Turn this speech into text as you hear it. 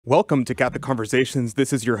Welcome to Catholic Conversations.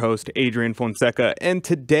 This is your host, Adrian Fonseca, and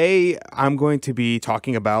today I'm going to be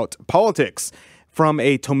talking about politics from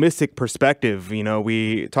a Thomistic perspective. You know,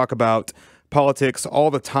 we talk about politics all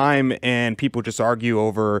the time, and people just argue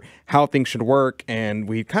over how things should work, and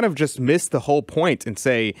we kind of just miss the whole point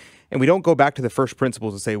and we don't go back to the first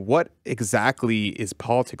principles and say, what exactly is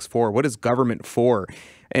politics for? What is government for?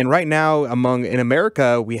 And right now, in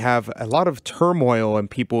America, we have a lot of turmoil and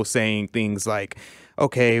people saying things like,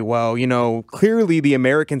 okay, well, clearly the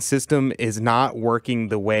American system is not working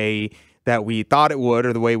the way that we thought it would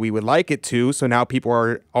or the way we would like it to. So now people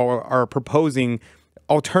are proposing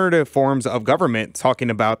alternative forms of government, talking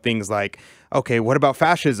about things like, okay, what about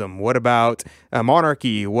fascism? What about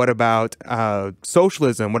monarchy? What about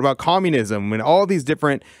socialism? What about communism? And all these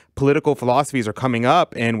different political philosophies are coming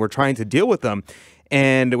up, and we're trying to deal with them.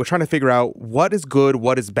 And we're trying to figure out what is good,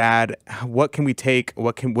 what is bad, what can we take,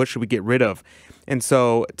 what should we get rid of. And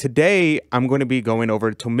so today I'm going to be going over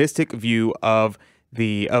a Thomistic view of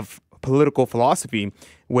political philosophy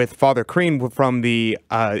with Father Crean from the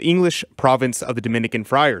English province of the Dominican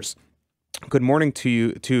Friars. Good morning to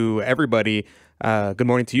you, to everybody. Good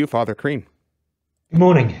morning to you, Father Crean. Good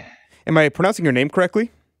morning. Am I pronouncing your name correctly?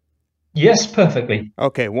 Yes, perfectly.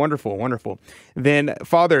 Okay, wonderful, wonderful. Then,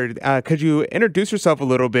 Father, could you introduce yourself a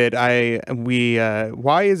little bit?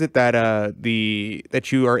 Why is it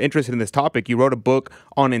that you are interested in this topic? You wrote a book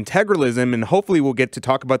on integralism, and hopefully we'll get to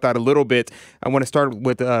talk about that a little bit. I want to start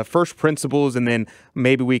with first principles, and then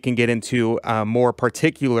maybe we can get into more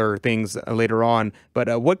particular things later on.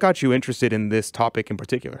 But what got you interested in this topic in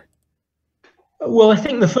particular? Well, I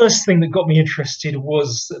think the first thing that got me interested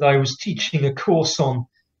was that I was teaching a course on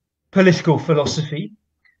political philosophy,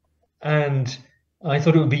 and I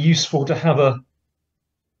thought it would be useful to have a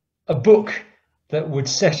book that would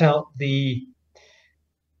set out the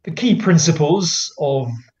key principles of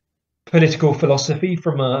political philosophy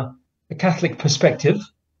from a Catholic perspective.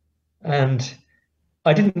 And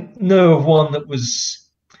I didn't know of one that was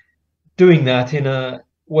doing that in a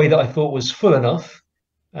way that I thought was full enough.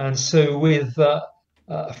 And so with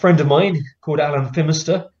a friend of mine called Alan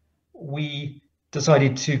Fimister, we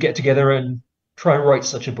decided to get together and try and write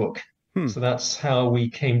such a book. So that's how we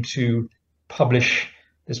came to publish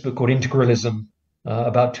this book called Integralism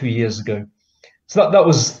about 2 years ago. So that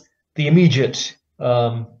was the immediate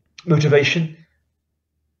motivation.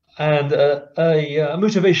 And a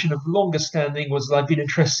motivation of longer standing was that I've been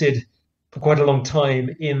interested for quite a long time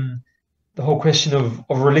in the whole question of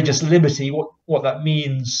religious liberty, what that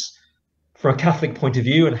means from a Catholic point of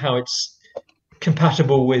view, and how it's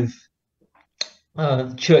compatible with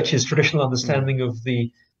the Church's traditional understanding of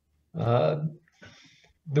the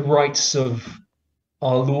rights of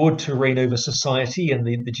our Lord to reign over society, and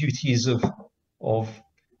the duties of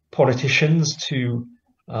politicians to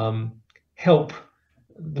help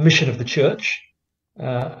the mission of the Church.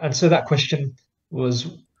 And so that question was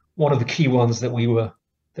one of the key ones that we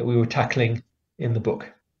were tackling in the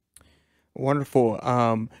book. Wonderful.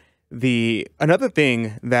 Another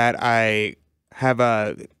thing that I have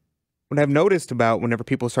what I've noticed about whenever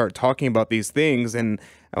people start talking about these things, and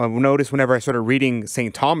I've noticed whenever I started reading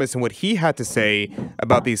St. Thomas and what he had to say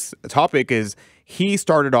about this topic, is he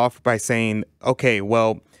started off by saying, okay,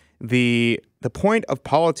 well, the point of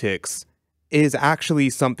politics is actually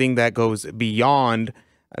something that goes beyond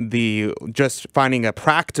just finding a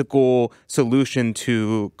practical solution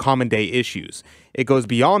to common day issues. It goes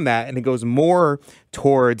beyond that, and it goes more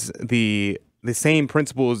towards the same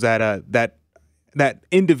principles that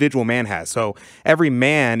individual man has. So every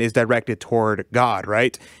man is directed toward God,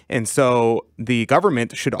 right? And so the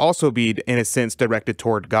government should also be, in a sense, directed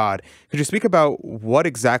toward God. Could you speak about what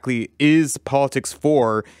exactly is politics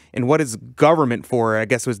for, and what is government for? I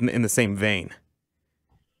guess it was in the same vein.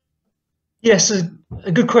 Yes,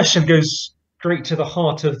 a good question goes straight to the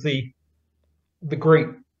heart of the great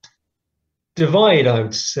divide, I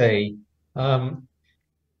would say. In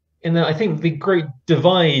that I think the great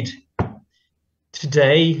divide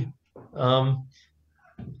today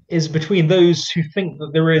is between those who think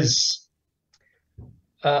that there is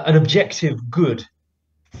an objective good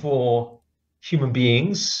for human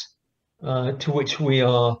beings, to which we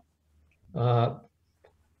are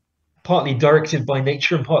partly directed by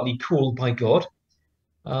nature and partly called by God.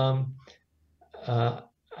 And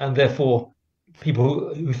therefore,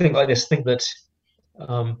 people who think like this think that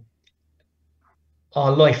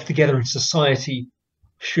our life together in society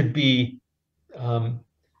should be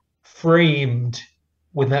framed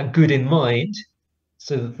with that good in mind,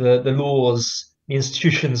 so that the laws, the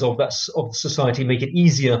institutions of society make it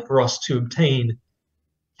easier for us to obtain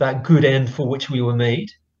that good end for which we were made.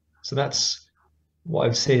 So that's what I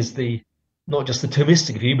would say is the not just the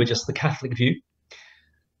Thomistic view, but just the Catholic view.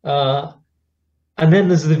 And then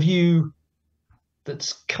there's the view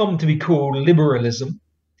that's come to be called liberalism,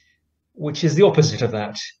 which is the opposite of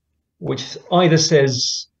that, which either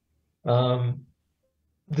says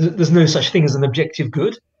there's no such thing as an objective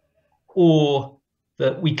good, or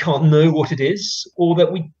that we can't know what it is, or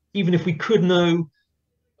that we, even if we could know,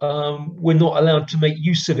 we're not allowed to make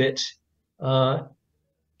use of it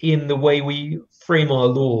in the way we frame our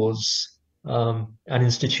laws and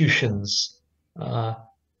institutions,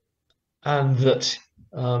 and that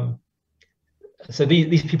so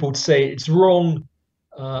these people would say it's wrong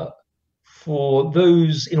for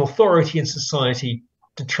those in authority in society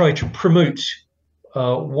to try to promote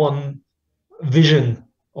one vision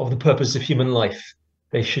of the purpose of human life.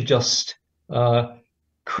 They should just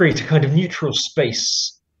create a kind of neutral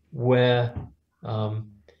space where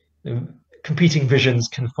competing visions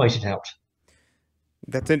can fight it out.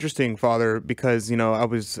 That's interesting, Father, because, I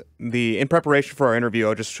was in preparation for our interview,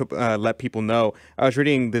 I'll just let people know, I was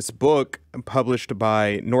reading this book published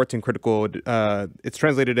by Norton Critical. It's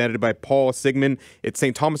translated and edited by Paul Sigmund. It's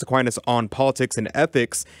St. Thomas Aquinas on Politics and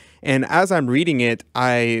Ethics. And as I'm reading it,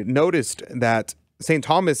 I noticed that St.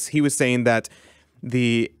 Thomas, he was saying that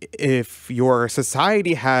if your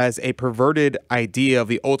society has a perverted idea of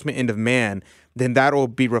the ultimate end of man, then that will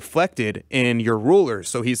be reflected in your rulers.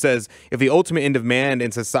 So he says, if the ultimate end of man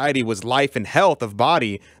in society was life and health of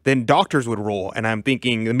body, then doctors would rule. And I'm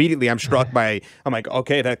thinking immediately, I'm like,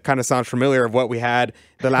 okay, that kind of sounds familiar of what we had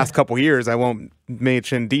the last couple of years. I won't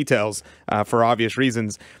mention details for obvious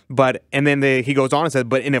reasons. And then he goes on and says,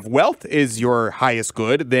 and if wealth is your highest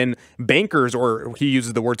good, then bankers, or he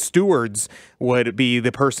uses the word stewards, would be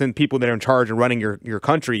people that are in charge of running your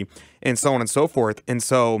country, and so on and so forth. And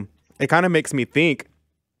so it kind of makes me think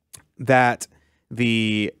that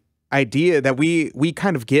the idea that we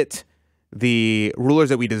kind of get the rulers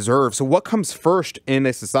that we deserve. So what comes first in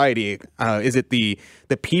a society? Is it the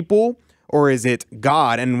people, or is it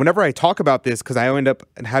God? And whenever I talk about this, because I end up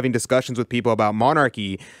having discussions with people about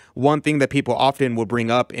monarchy, one thing that people often will bring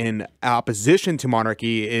up in opposition to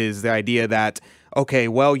monarchy is the idea that, okay,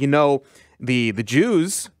 well, the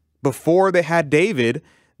Jews, before they had David,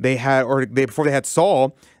 before they had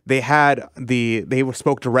Saul, they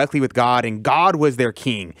spoke directly with God, and God was their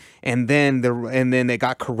king. And then they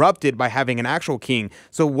got corrupted by having an actual king.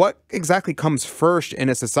 So what exactly comes first in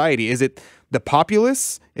a society? Is it the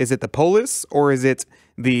populace? Is it the polis? Or is it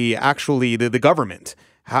the government?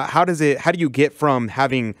 How do you get from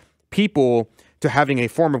having people to having a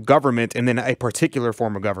form of government, and then a particular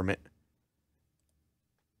form of government?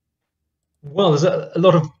 Well, there's a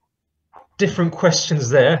lot of different questions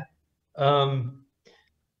there.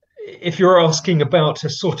 If you're asking about a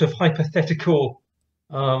sort of hypothetical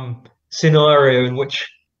scenario in which,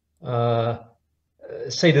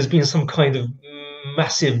 say, there's been some kind of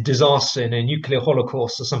massive disaster in a nuclear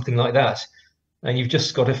holocaust or something like that, and you've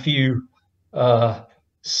just got a few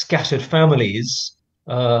scattered families,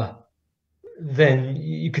 then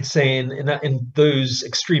you could say in those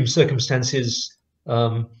extreme circumstances,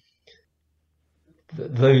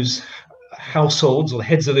 those households, or the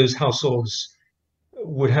heads of those households,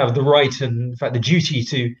 would have the right and, in fact, the duty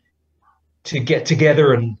to get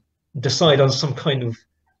together and decide on some kind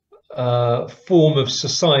of form of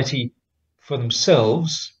society for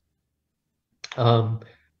themselves. But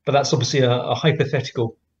that's obviously a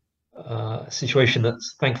hypothetical situation that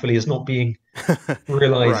thankfully is not being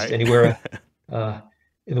realized Right. anywhere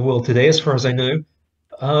in the world today, as far as I know.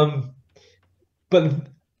 But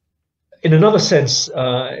in another sense,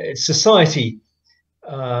 society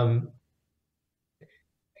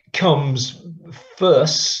comes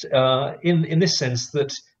first in this sense,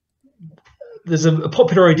 that there's a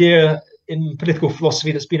popular idea in political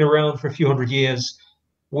philosophy that's been around for a few hundred years,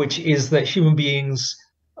 which is that human beings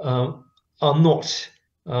are not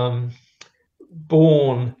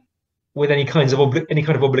born with any kind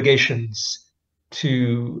of obligations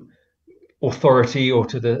to authority or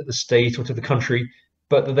to the state or to the country,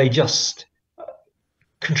 but that they just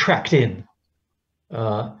contract in,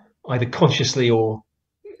 either consciously or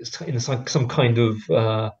in some kind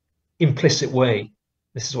of implicit way.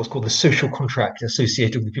 This is what's called the social contract,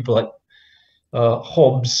 associated with people like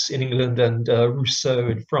Hobbes in England and Rousseau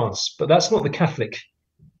in France. But that's not the Catholic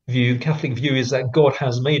view. The Catholic view is that God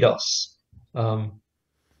has made us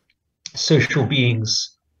social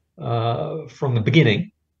beings from the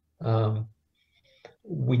beginning.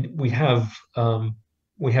 We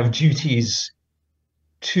have duties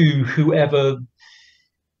to whoever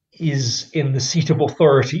is in the seat of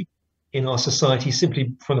authority in our society,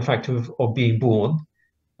 simply from the fact of being born.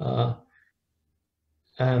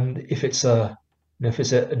 And if it's a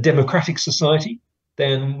democratic society,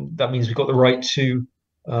 then that means we've got the right to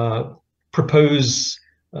propose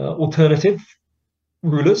alternative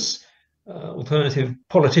rulers, alternative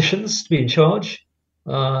politicians to be in charge.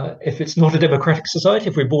 If it's not a democratic society,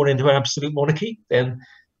 if we're born into an absolute monarchy, then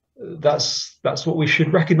that's what we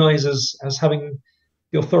should recognize as having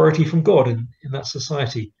the authority from God in that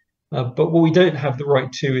society. But what we don't have the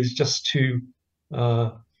right to is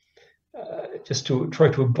uh, just to try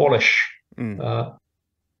to abolish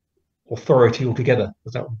authority altogether,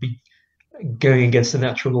 because that would be going against the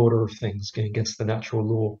natural order of things, going against the natural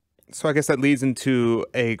law. So I guess that leads into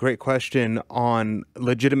a great question on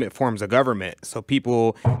legitimate forms of government. So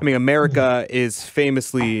people, I mean, America is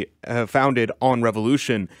famously founded on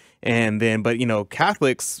revolution, and then, but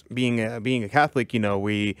Catholics, being a Catholic,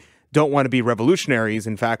 we don't want to be revolutionaries.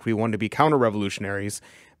 In fact, we want to be counter-revolutionaries.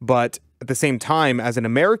 But at the same time, as an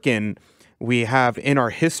American, we have in our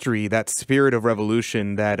history that spirit of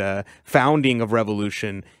revolution, that founding of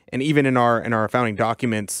revolution, and even in our founding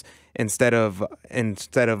documents, instead of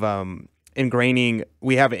ingraining,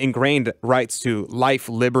 we have ingrained rights to life,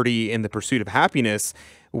 liberty, and the pursuit of happiness,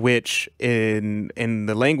 which in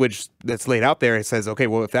the language that's laid out there, it says, okay,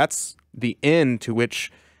 well, if that's the end to which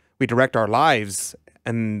we direct our lives,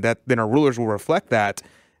 and that then our rulers will reflect that.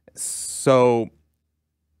 So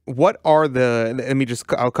what are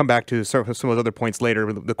I'll come back to some of those other points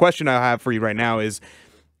later. The question I have for you right now is,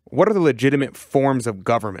 what are the legitimate forms of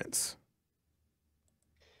governments?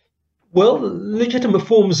 Well, legitimate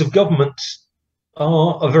forms of government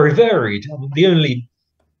are very varied. I mean, the only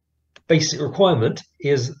basic requirement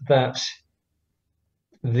is that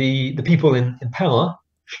the people in power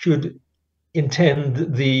should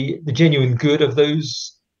intend the genuine good of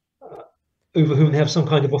those over whom they have some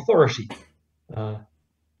kind of authority.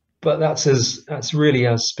 But that's really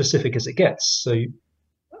as specific as it gets. So,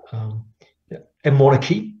 a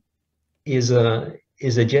monarchy is a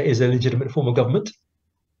legitimate form of government,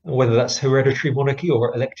 whether that's hereditary monarchy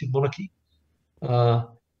or elected monarchy,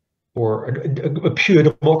 or a pure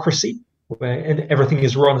democracy where everything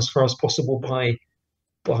is run as far as possible by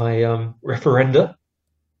referenda.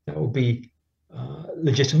 That would be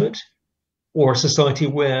legitimate, or a society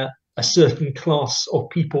where a certain class of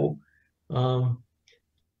people are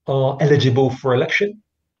eligible for election.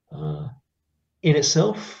 In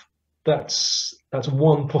itself, that's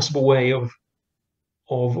one possible way of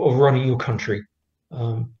running your country.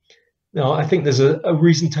 Now, I think there's a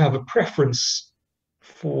reason to have a preference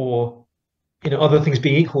for, other things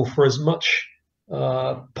being equal, for as much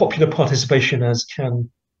popular participation as can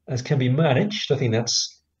be managed. I think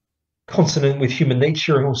that's consonant with human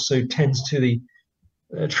nature and also tends to the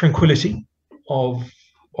tranquility of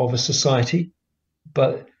a society.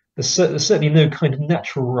 But there's certainly no kind of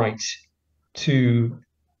natural right to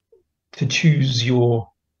choose your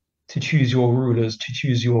rulers, to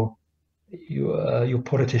choose your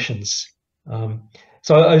politicians.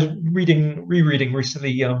 So I was rereading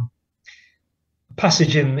recently a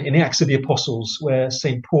passage in the Acts of the Apostles where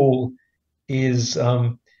St. Paul is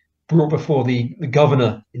brought before the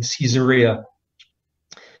governor in Caesarea.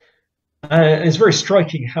 And it's very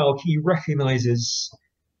striking how he recognizes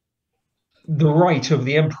the right of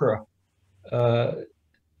the emperor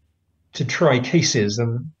to try cases.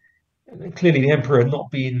 And clearly the emperor had not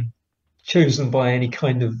been chosen by any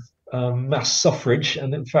kind of mass suffrage.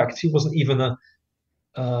 And in fact, he wasn't even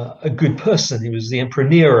a good person. He was the Emperor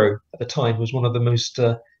Nero at the time, was one of the most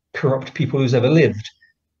corrupt people who's ever lived.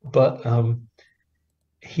 But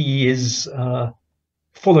he is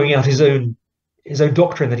following out his own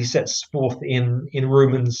doctrine that he sets forth in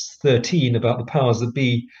Romans 13 about the powers that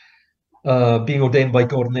be being ordained by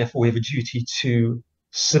God, and therefore we have a duty to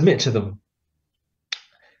submit to them.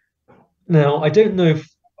 Now, I don't know if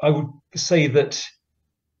I would say that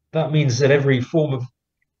means that every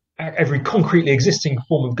concretely existing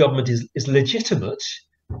form of government is legitimate,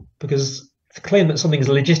 because to claim that something is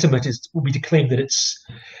legitimate will be to claim that it's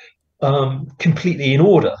completely in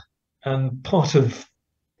order. And part of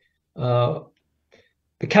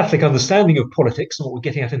the Catholic understanding of politics, and what we're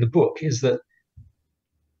getting at in the book, is that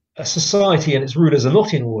a society and its rulers are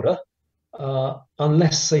not in order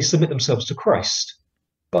unless they submit themselves to Christ.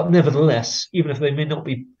 But nevertheless, even if they may not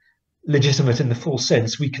be legitimate in the full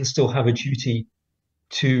sense, we can still have a duty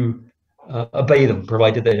to obey them,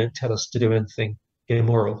 provided they don't tell us to do anything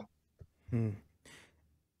immoral.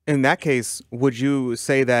 In that case, would you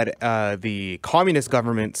say that the communist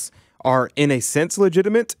governments are in a sense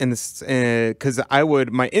legitimate? Because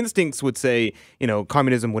my instincts would say,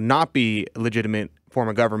 communism would not be a legitimate form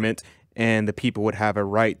of government and the people would have a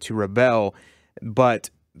right to rebel. But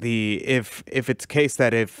if it's case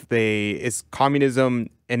that is communism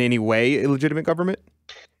in any way a legitimate government?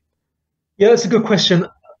 Yeah, that's a good question. I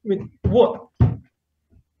mean, what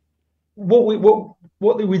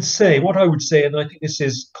they would say, what I would say, and I think this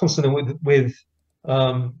is consonant with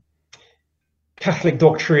um, Catholic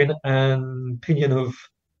doctrine and opinion of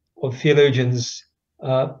theologians,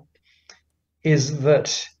 uh, is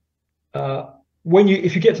that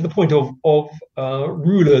if you get to the point of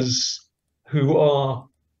rulers who are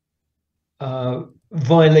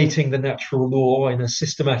violating the natural law in a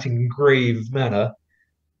systematic and grave manner,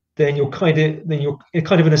 then you're kind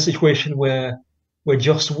of in a situation where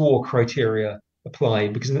just war criteria apply,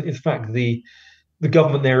 because in fact the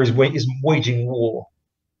government there is waging war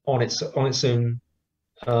on its own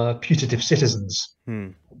putative citizens.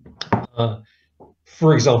 Uh,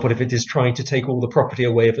 for example, if it is trying to take all the property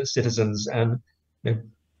away of its citizens and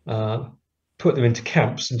put them into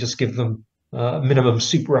camps and just give them minimum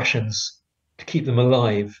soup rations to keep them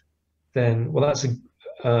alive, then that's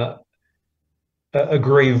a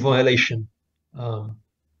grave violation of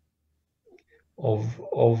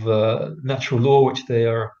natural law, which they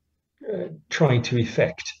are trying to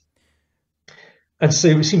effect. And so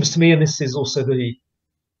it seems to me, and this is also the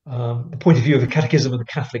point of view of the Catechism of the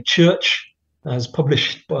Catholic Church, as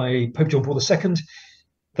published by Pope John Paul II,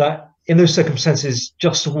 that in those circumstances,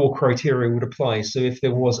 just war criteria would apply. So if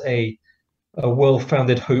there was a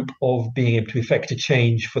well-founded hope of being able to effect a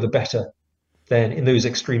change for the better, then in those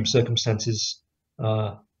extreme circumstances,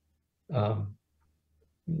 the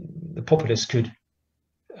populace could,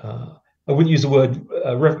 I wouldn't use the word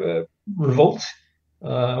revolt.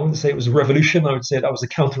 I wouldn't say it was a revolution. I would say that was a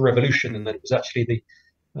counter-revolution, and that it was actually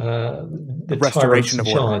the tyrants in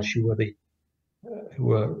charge who were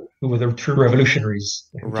the true revolutionaries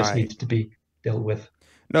who just needed to be dealt with.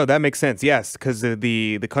 No, that makes sense. Yes, because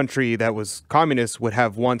the country that was communist would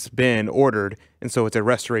have once been ordered, and so it's a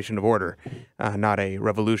restoration of order, not a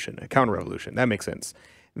revolution, a counter-revolution. That makes sense.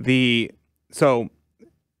 So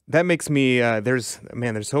that makes me there's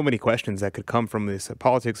so many questions that could come from this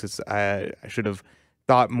politics. I should have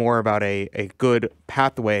thought more about a good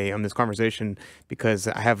pathway on this conversation, because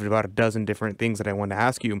I have about a dozen different things that I want to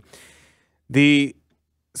ask you.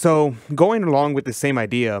 So going along with the same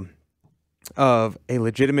idea of a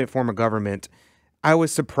legitimate form of government, I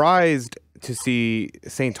was surprised to see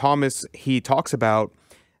St. Thomas. He talks about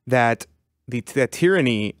that that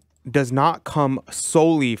tyranny does not come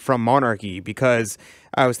solely from monarchy, because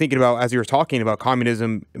I was thinking about, as you were talking about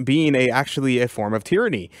communism being actually a form of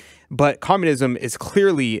tyranny, but communism is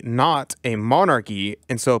clearly not a monarchy.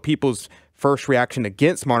 And so people's first reaction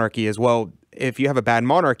against monarchy is, well, if you have a bad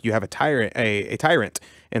monarch, you have a tyrant,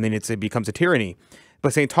 and then it becomes a tyranny.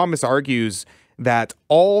 But St. Thomas argues that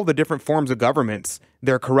all the different forms of governments,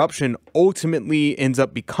 their corruption ultimately ends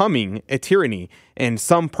up becoming a tyranny, and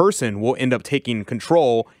some person will end up taking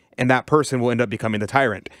control, and that person will end up becoming the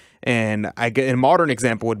tyrant. And a modern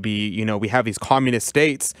example would be, we have these communist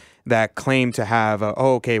states that claim to have,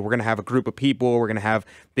 we're going to have a group of people, we're going to have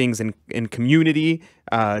things in community,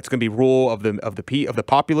 it's going to be rule of the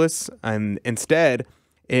populace, and instead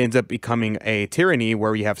it ends up becoming a tyranny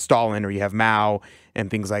where you have Stalin or you have Mao and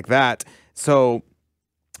things like that. So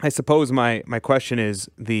I suppose my question is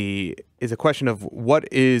a question of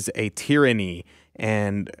what is a tyranny,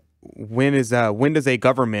 and when does a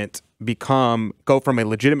government go from a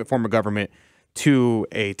legitimate form of government to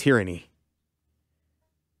a tyranny?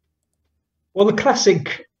 Well, the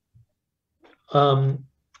classic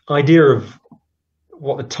idea of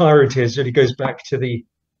what the tyrant is really goes back to the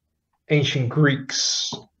ancient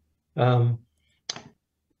Greeks, and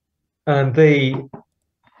they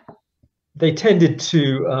tended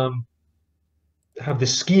to have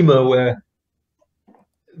this schema where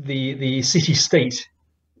the city state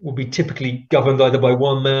will be typically governed either by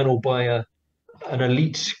one man or by an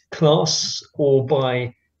elite class, or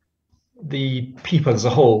by the people as a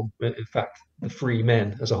whole, in fact, the free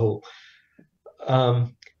men as a whole.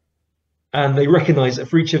 And they recognize that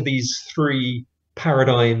for each of these three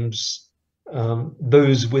paradigms,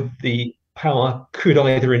 those with the power could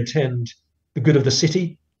either intend the good of the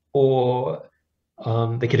city, or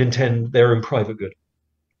they could intend their own private good.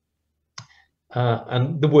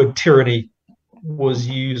 And the word tyranny was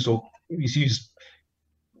used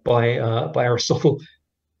by Aristotle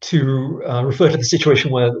to refer to the situation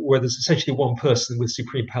where there's essentially one person with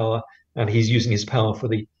supreme power, and he's using his power for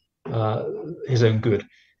his own good.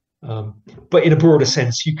 But in a broader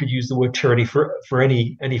sense, you could use the word tyranny for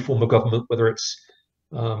any form of government, whether it's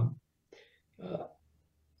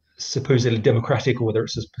supposedly democratic, or whether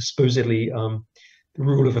it's supposedly the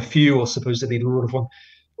rule of a few, or supposedly the rule of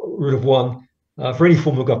one. for any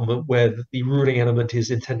form of government where the ruling element is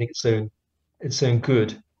intending its own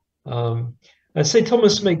good. And St.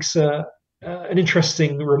 Thomas makes an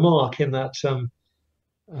interesting remark in that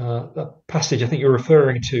passage I think you're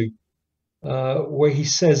referring to, where he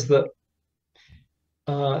says that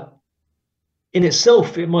in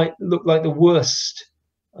itself it might look like the worst.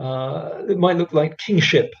 It might look like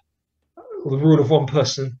kingship or the rule of one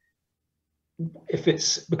person if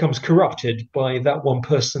it becomes corrupted by that one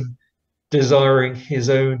person desiring his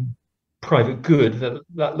own private good.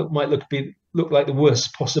 Might look like the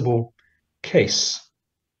worst possible case.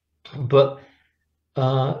 But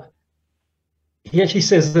he actually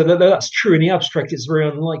says that that's true in the abstract. It's very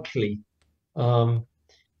unlikely that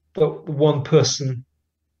one person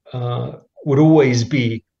would always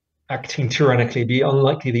be acting tyrannically. Be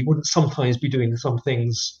unlikely that he wouldn't sometimes be doing some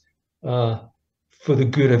things for the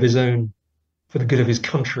good of his own, for the good of his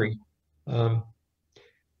country.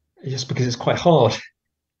 Just because it's quite hard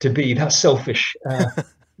to be that selfish,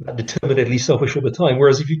 that determinedly selfish all the time.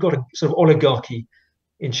 Whereas if you've got a sort of oligarchy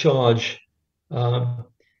in charge,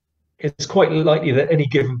 it's quite likely that at any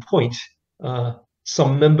given point,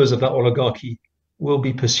 some members of that oligarchy will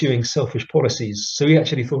be pursuing selfish policies. So he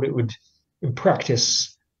actually thought it would, in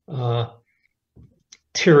practice,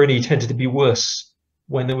 tyranny tended to be worse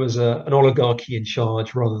when there was an oligarchy in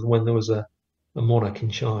charge rather than when there was a monarch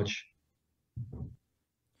in charge.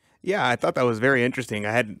 Yeah, I thought that was very interesting.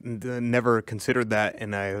 I had never considered that,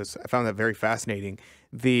 and I found that very fascinating.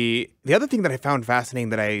 The other thing that I found fascinating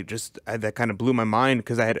that kind of blew my mind,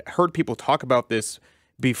 because I had heard people talk about this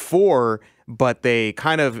before, but they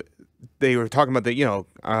were talking about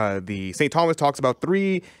the St. Thomas talks about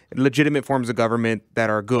 3 legitimate forms of government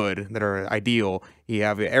that are good, that are ideal. You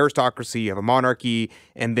have an aristocracy, you have a monarchy,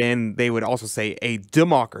 and then they would also say a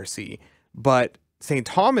democracy. But St.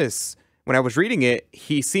 Thomas, when I was reading it,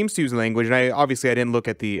 he seems to use language, and I didn't look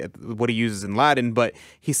at what he uses in Latin, but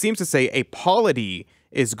he seems to say a polity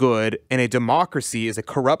is good and a democracy is a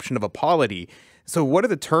corruption of a polity. So what are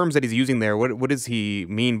the terms that he's using there? What does he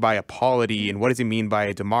mean by a polity, and what does he mean by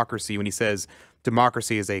a democracy when he says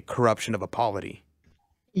democracy is a corruption of a polity?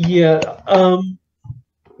 Yeah,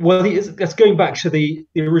 well, that's going back to the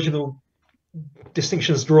original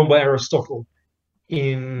distinctions drawn by Aristotle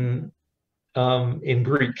in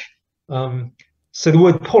Greek. So the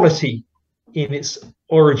word polity in its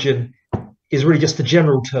origin is really just a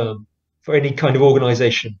general term for any kind of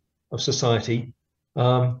organization of society.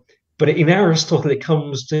 But in Aristotle, it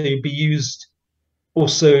comes to be used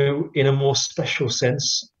also in a more special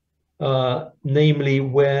sense, namely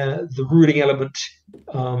where the ruling element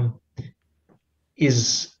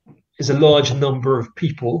is a large number of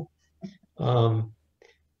people,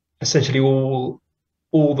 essentially all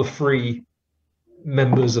the free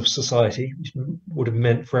members of society, which would have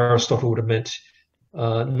meant, for Aristotle, would have meant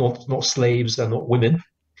not slaves and not women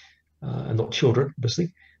and not children,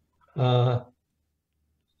 obviously.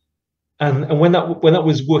 And when that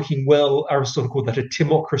was working well, Aristotle called that a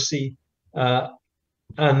timocracy,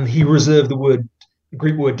 and he reserved the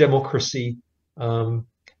Greek word democracy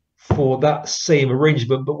for that same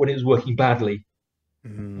arrangement, but when it was working badly.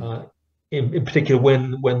 Mm-hmm. In particular,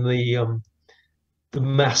 when the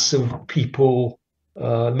mass of people,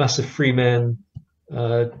 mass of free men,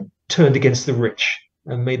 turned against the rich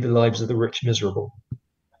and made the lives of the rich miserable.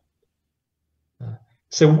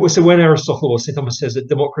 So when Aristotle or St. Thomas says that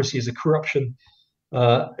democracy is a corruption,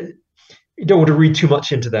 you don't want to read too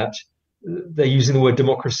much into that. They're using the word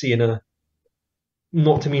democracy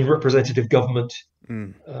not to mean representative government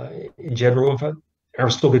in general. In fact,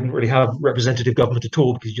 Aristotle didn't really have representative government at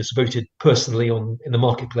all because he just voted personally in the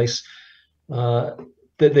marketplace. That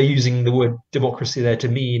they're using the word democracy there to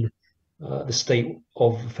mean the state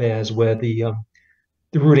of affairs where the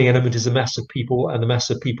ruling element is a mass of people, and the mass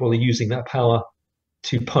of people are using that power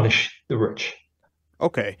to punish the rich.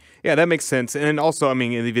 Okay. Yeah, that makes sense. And also, I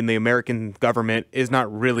mean, even the American government is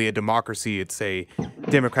not really a democracy. It's a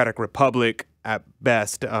democratic republic at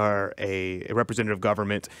best, or a representative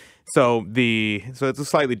government. So it's a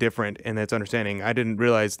slightly different in its understanding. I didn't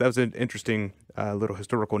realize that was an interesting little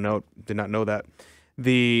historical note. Did not know that.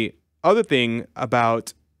 The other thing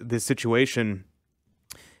about this situation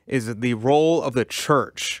is the role of the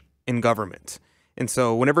church in government. And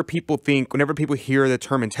so whenever people hear the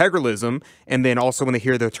term integralism, and then also when they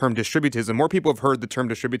hear the term distributism, more people have heard the term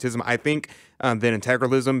distributism, I think, than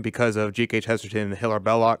integralism because of G.K. Chesterton and Hilaire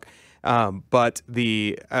Belloc. But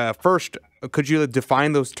first, could you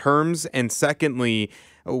define those terms? And secondly,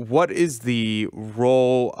 what is the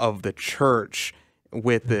role of the church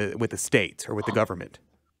with the state or with the government?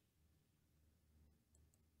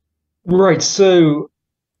 Right. So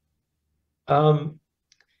Um,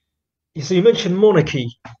 so you mentioned monarchy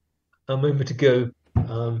a moment ago.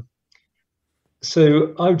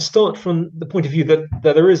 So I would start from the point of view that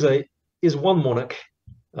there is one monarch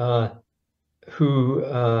uh, who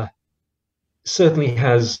certainly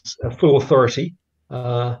has full authority,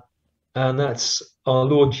 and that's our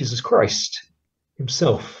Lord Jesus Christ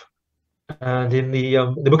himself. And in the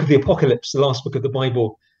book of the Apocalypse, the last book of the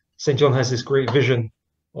Bible, St. John has this great vision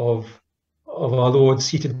of our Lord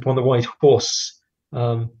seated upon the white horse,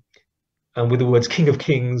 and with the words King of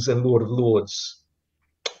Kings and Lord of Lords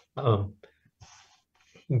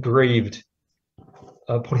engraved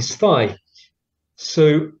upon his thigh.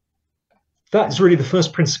 So that's really the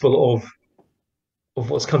first principle of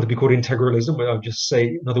what's come to be called integralism. I'll just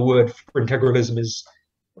say another word for integralism is,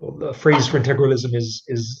 or a phrase for integralism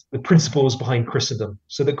is the principles behind Christendom.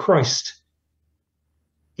 So that Christ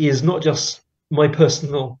is not just my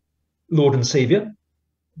personal Lord and Savior,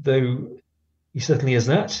 though he certainly is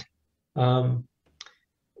that,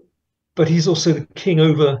 but he's also the king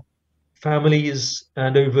over families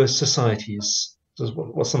and over societies. So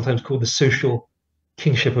what's sometimes called the social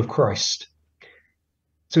kingship of Christ.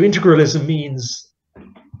 So integralism means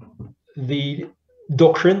the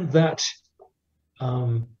doctrine that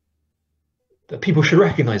that people should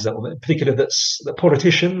recognize that, in particular that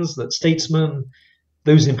politicians, that statesmen,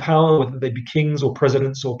 those in power, whether they be kings or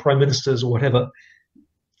presidents or prime ministers or whatever,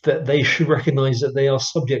 that they should recognize that they are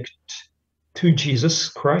subject to Jesus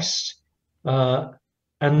Christ,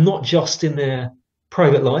 and not just in their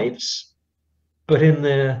private lives, but in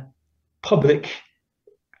their public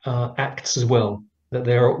acts as well, that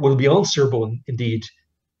they will be answerable indeed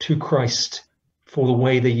to Christ for the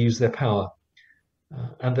way they use their power,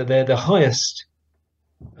 and that their highest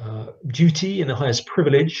duty and the highest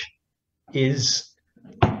privilege is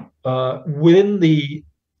within the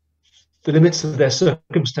limits of their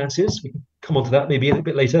circumstances. We can come on to that maybe a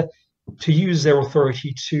bit later, to use their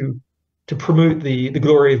authority to promote the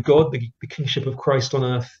glory of God, the kingship of Christ on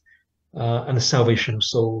earth, and the salvation of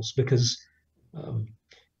souls. Because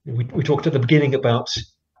we talked at the beginning about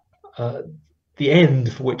the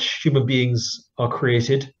end for which human beings are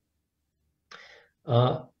created.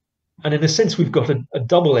 And in a sense, we've got a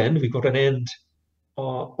double end. We've got an end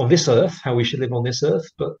on this earth, how we should live on this earth,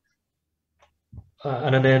 but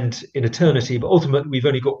and an end in eternity. But ultimately, we've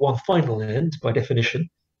only got one final end by definition,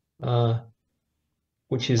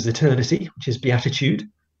 which is eternity, which is beatitude.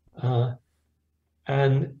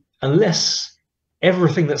 And unless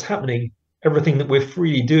everything that's happening, everything that we're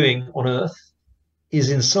freely doing on earth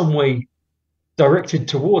is in some way directed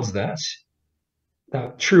towards that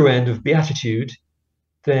true end of beatitude,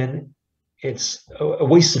 then it's a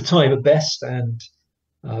waste of time at best and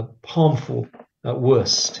harmful at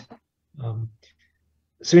worst.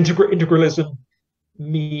 So integralism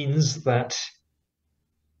means that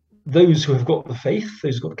those who have got the faith,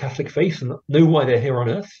 those who've got the Catholic faith and know why they're here on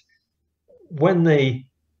earth,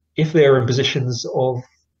 if they are in positions of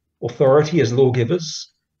authority as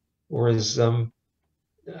lawgivers or as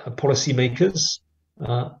policy makers,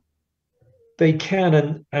 they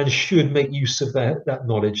can and should make use of that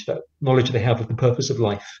knowledge they have of the purpose of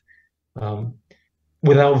life,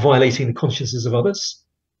 without violating the consciences of others,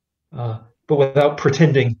 but without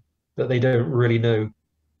pretending that they don't really know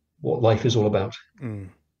what life is all about.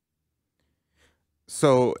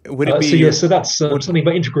 So would it be? So that's something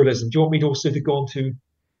about integralism. Do you want me to also go on to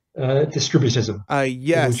distributism?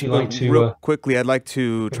 Yes. Would you like to, real quickly, I'd like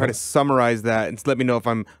to try to summarize that and let me know if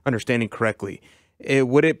I'm understanding correctly.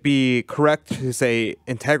 Would it be correct to say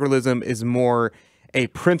integralism is more a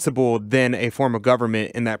principle than a form of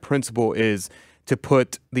government, and that principle is to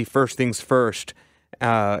put the first things first,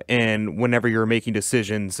 and whenever you're making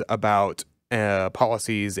decisions about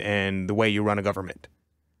policies and the way you run a government?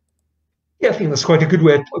 Yeah, I think that's quite a good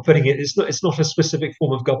way of putting it. It's not a specific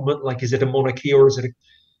form of government, like is it a monarchy or is it a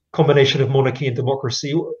combination of monarchy and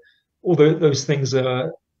democracy? All those things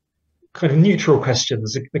are kind of neutral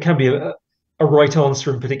questions. There can be a right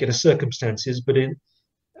answer in particular circumstances, but in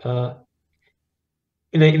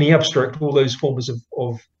the abstract, all those forms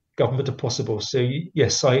of government are possible. So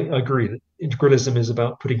yes, I agree that integralism is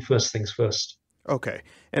about putting first things first. Okay.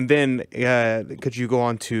 And then could you go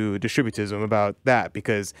on to distributism about that?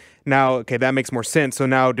 Because now, okay, that makes more sense. So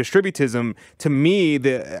now distributism, to me,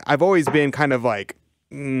 I've always been kind of like,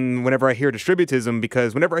 whenever I hear distributism,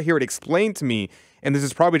 because whenever I hear it explained to me, and this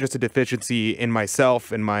is probably just a deficiency in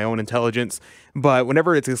myself and my own intelligence, but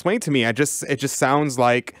whenever it's explained to me, it just sounds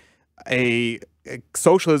like a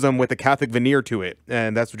socialism with a Catholic veneer to it,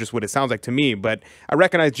 and that's just what it sounds like to me. But I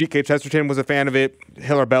recognize G.K. Chesterton was a fan of it,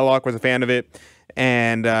 Hilaire Belloc was a fan of it,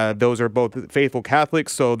 and those are both faithful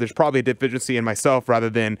Catholics. So there's probably a deficiency in myself rather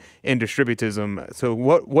than in distributism. So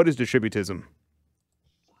what is distributism?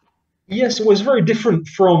 Yes, it was very different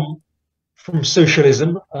from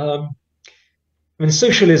socialism. I mean,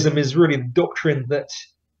 socialism is really the doctrine that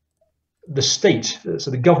the state,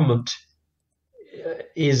 so the government,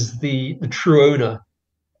 is the true owner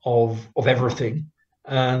of everything,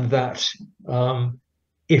 and that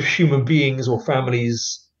if human beings or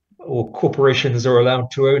families or corporations are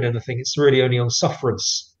allowed to own anything, it's really only on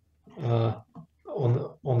sufferance on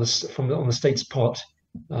the state's part.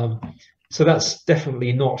 So that's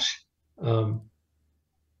definitely not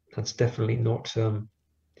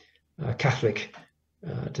Catholic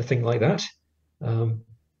to think like that.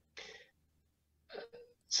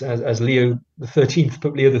 So as Leo the 13th,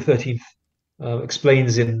 Pope Leo the 13th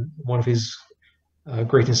explains in one of his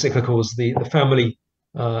great encyclicals, the family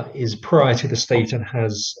is prior to the state and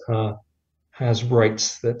has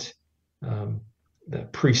rights that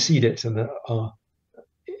that precede it and that are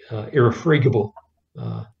irrefragable.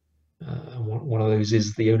 And one of those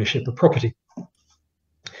is the ownership of property.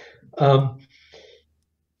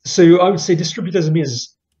 So I would say distributism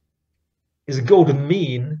is a golden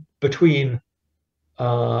mean between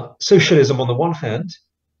socialism on the one hand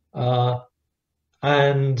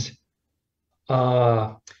and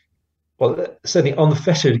well, certainly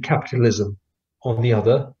unfettered capitalism on the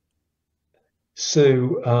other.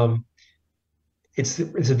 So it's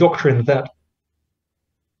a doctrine that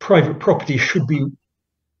private property should be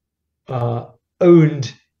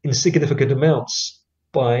owned in significant amounts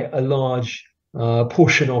by a large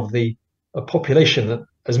portion of the population, that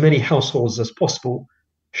as many households as possible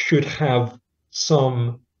should have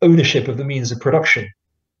some ownership of the means of production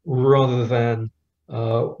rather than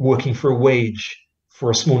working for a wage for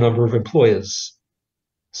a small number of employers.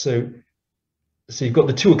 So you've got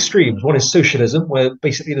the two extremes. One is socialism, where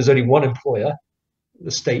basically there's only one employer,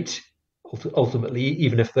 the state, ultimately,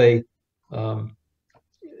 even if they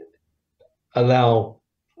allow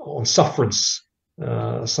on sufferance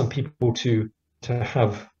some people to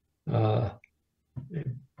have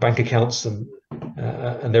bank accounts and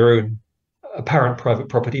their own apparent private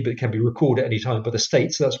property, but it can be recalled at any time by the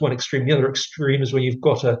state. So that's one extreme. The other extreme is when you've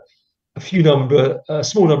got a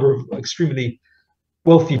small number of extremely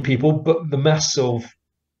wealthy people, but the mass of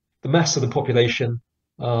the population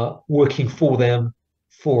working for them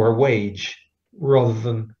for a wage, rather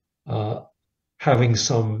than having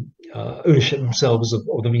some ownership themselves of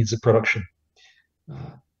the means of production.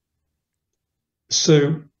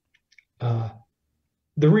 So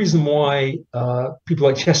the reason why people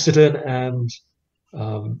like Chesterton and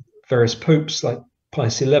various popes like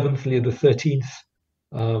Pius XI, Leo the 13th,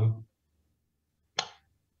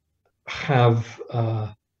 have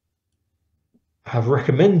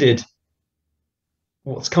recommended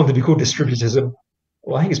what's come to be called distributism,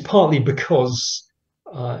 well, I think it's partly because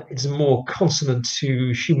it's more consonant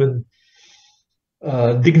to human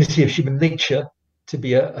dignity of human nature to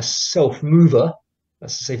be a self-mover,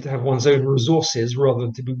 that's to say, to have one's own resources rather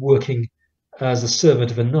than to be working as a servant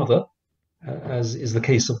of another, as is the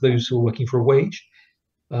case of those who are working for a wage.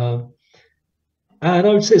 And I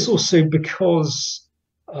would say it's also because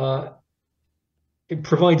it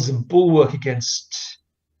provides a bulwark against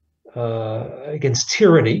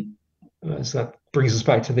tyranny. So that brings us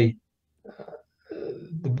back to the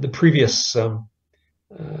previous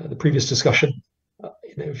discussion.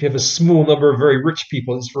 If you have a small number of very rich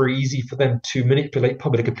people, it's very easy for them to manipulate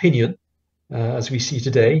public opinion, as we see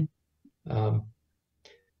today. And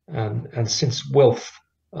since wealth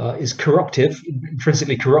is corruptive,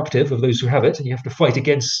 intrinsically corruptive of those who have it, and you have to fight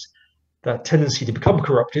against that tendency to become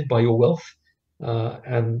corrupted by your wealth,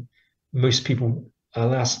 and most people,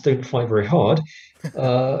 alas, don't fight very hard,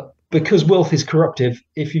 because wealth is corruptive.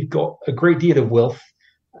 If you've got a great deal of wealth,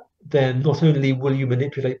 then not only will you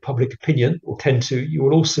manipulate public opinion, or you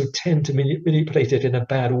will also tend to manipulate it in a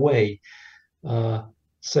bad way.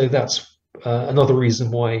 So that's another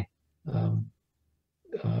reason why I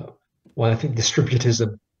think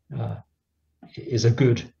distributism is a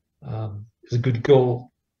good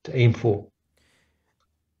goal to aim for.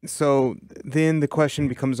 So then the question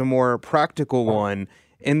becomes a more practical one.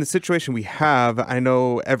 In the situation we have, I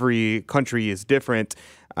know every country is different.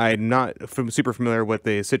 I'm not super familiar with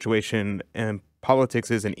the situation and politics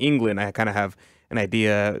is in England. I kind of have an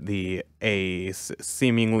idea,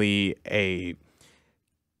 seemingly a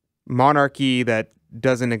monarchy that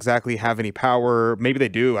doesn't exactly have any power. Maybe they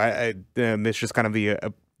do. It's just kind of the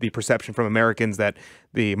perception from Americans that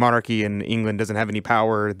the monarchy in England doesn't have any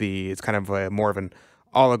power. It's kind of more of an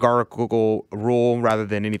oligarchical rule rather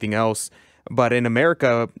than anything else. But in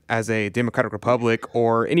America, as a democratic republic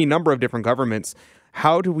or any number of different governments,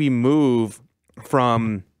 how do we move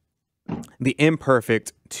from the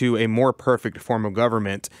imperfect to a more perfect form of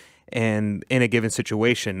government and in a given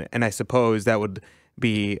situation? And I suppose that would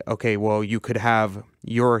be, okay, well, you could have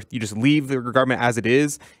you just leave the government as it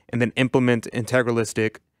is and then implement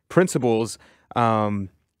integralistic principles. But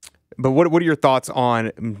what are your thoughts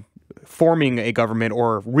on forming a government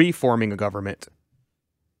or reforming a government?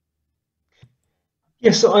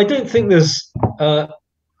 Yes, so I don't think there's a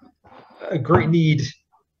great need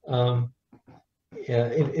in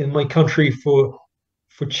my country for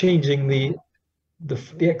changing the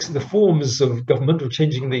forms of government, or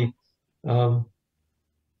changing the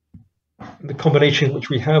combination which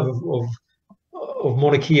we have of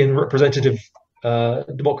monarchy and representative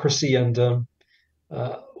democracy, and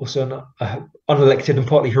also an unelected and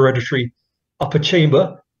partly hereditary upper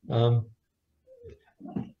chamber.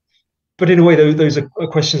 But in a way, those are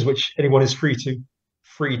questions which anyone is free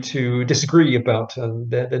to disagree about,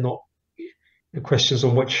 and they're not questions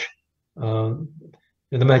on which the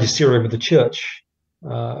magisterium of the church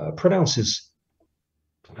pronounces.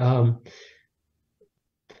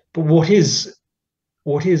 But what is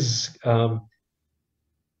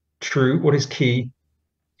true, what is key,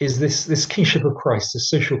 is this kingship of Christ, this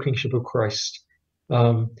social kingship of Christ.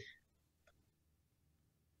 And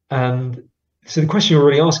so the question you're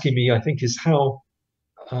already asking me, I think, is how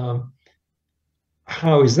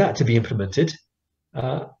is that to be implemented?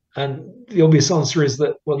 And the obvious answer is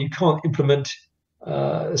that, well, you can't implement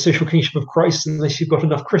a social kingship of Christ unless you've got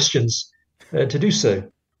enough Christians to do so.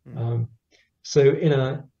 So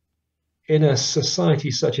in a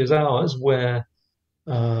society such as ours, where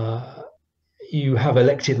you have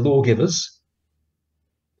elected lawgivers,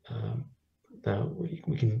 now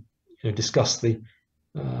we can discuss the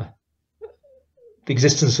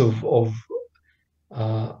existence of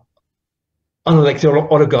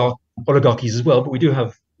unelected oligarchies as well, but we do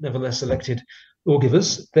have nevertheless elected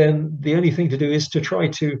lawgivers. Then the only thing to do is to try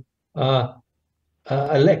to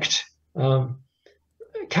elect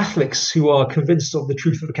Catholics who are convinced of the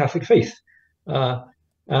truth of the Catholic faith,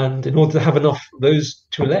 and in order to have enough of those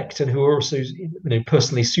to elect, and who are also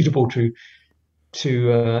personally suitable to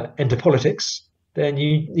enter politics, then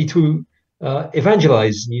you need to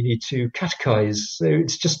evangelize, and you need to catechize. So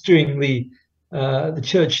it's just doing the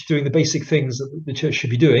church doing the basic things that the church should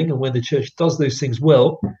be doing. And when the church does those things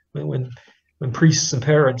well, when priests and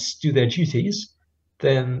parents do their duties,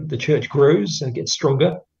 then the church grows and gets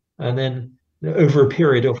stronger. And then over a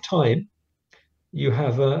period of time, you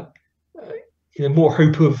have more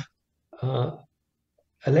hope of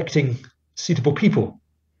electing suitable people.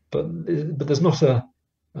 But there's not a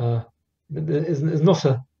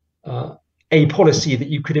policy that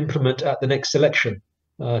you could implement at the next election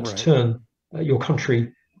to turn your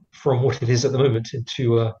country from what it is at the moment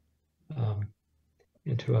into a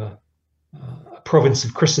province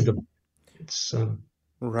of Christendom. It's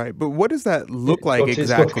right, but what does that look like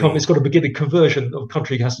exactly? It's got to begin the conversion of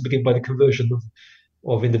country. Has to begin by the conversion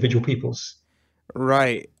of individual peoples.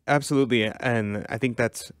 Right, absolutely, and I think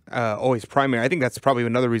that's always primary. I think that's probably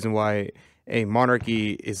another reason why a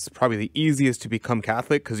monarchy is probably the easiest to become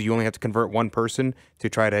Catholic, because you only have to convert one person to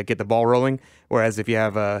try to get the ball rolling. Whereas if you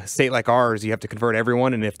have a state like ours, you have to convert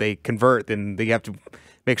everyone, and if they convert, then they have to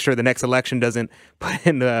make sure the next election doesn't put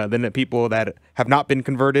in the people that have not been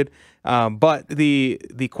converted. But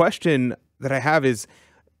the question that I have is,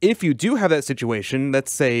 if you do have that situation,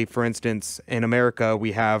 let's say, for instance, in America,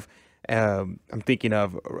 we have I'm thinking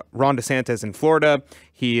of Ron DeSantis in Florida.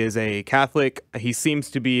 He is a Catholic. He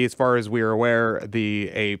seems to be, as far as we are aware,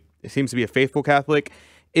 seems to be a faithful Catholic.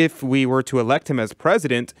 If we were to elect him as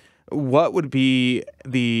president, what would be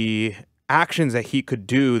the actions that he could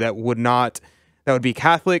do that would be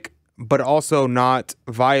Catholic, but also not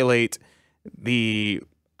violate the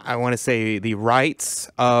rights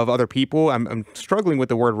of other people? I'm struggling with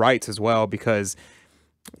the word rights as well, because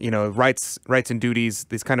rights and duties,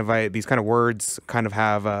 these kind of words kind of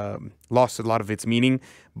have lost a lot of its meaning.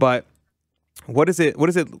 But what does a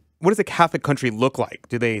Catholic country look like?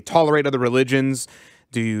 Do they tolerate other religions?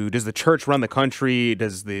 Does the church run the country?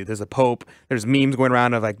 Does the Pope? There's memes going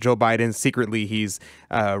around of like Joe Biden secretly he's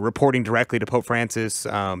reporting directly to Pope Francis,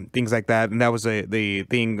 things like that. And that was the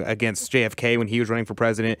thing against JFK when he was running for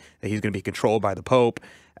president, that he's going to be controlled by the Pope.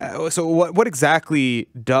 So what exactly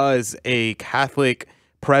does a Catholic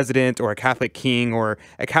president or a Catholic king or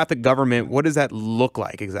a Catholic government, what does that look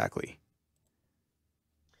like exactly?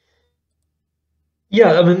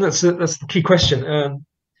 Yeah, I mean, that's the key question. In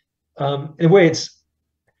a way,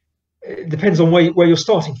 it depends on where you're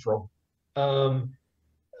starting from.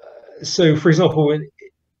 So, for example,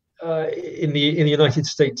 in the United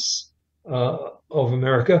States of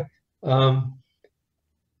America, um,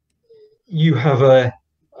 you have a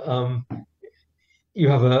um,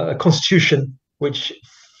 a constitution which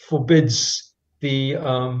forbids the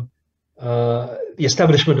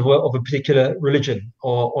establishment of a particular religion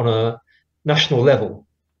or on a national level.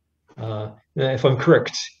 If I'm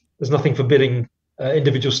correct, there's nothing forbidding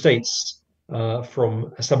individual states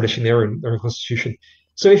from establishing their own constitution.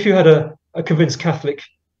 So if you had a convinced Catholic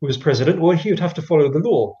who was president, well, he would have to follow the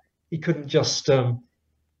law. He couldn't just um,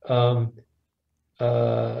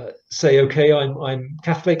 say, "Okay, I'm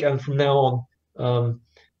Catholic, and from now on,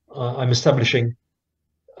 I'm establishing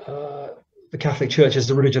the Catholic Church as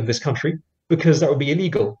the religion of this country," because that would be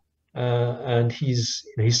illegal, and he's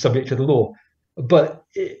subject to the law. But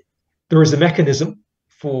there is a mechanism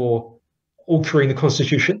for altering the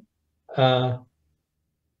constitution, uh,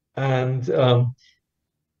 and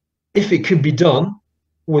if it could be done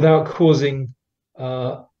without causing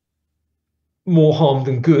uh, more harm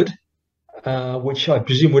than good, which I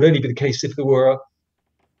presume would only be the case if there were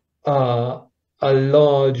a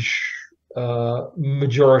large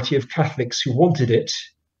majority of Catholics who wanted it.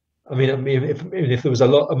 I mean, if there was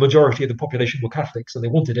a majority of the population were Catholics and they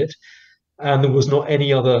wanted it, and there was not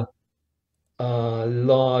any other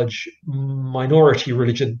large minority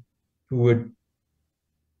religion who would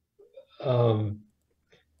um,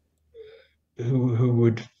 who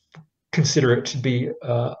would consider it to be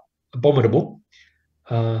abominable.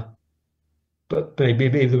 But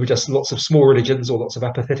maybe there were just lots of small religions or lots of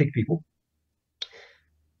apathetic people.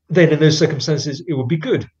 Then, in those circumstances, it would be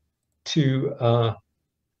good to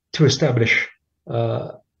establish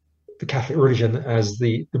the Catholic religion as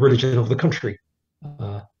the religion of the country.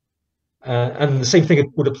 And the same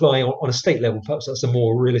thing would apply on a state level. Perhaps that's a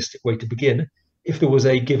more realistic way to begin. If there was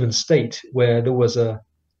a given state where there was a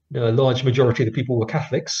large majority of the people were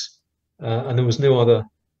Catholics, and there was no other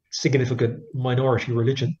significant minority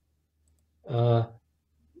religion,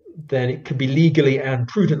 then it could be legally and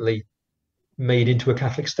prudently made into a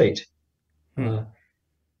Catholic state.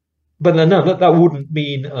 But no, that wouldn't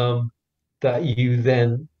mean that you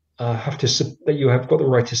then that you have got the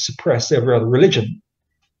right to suppress every other religion.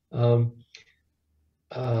 But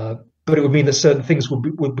it would mean that certain things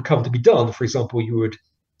would become to be done. For example, you would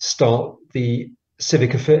start the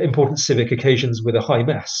important civic occasions with a high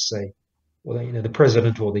mass, say, or the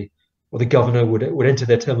president or the governor would enter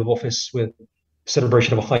their term of office with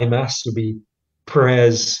celebration of a high mass. There would be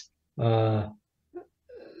prayers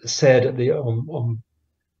said at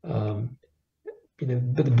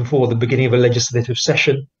before the beginning of a legislative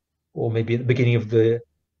session, or maybe at the beginning of the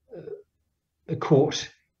court,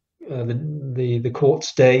 the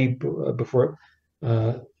court's day before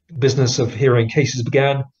business of hearing cases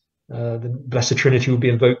began. The Blessed Trinity would be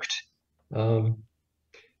invoked. The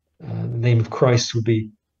name of Christ would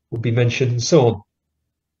be mentioned, and so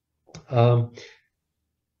on.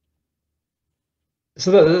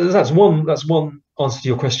 So that's one answer to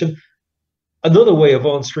your question. Another way of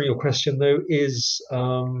answering your question, though, is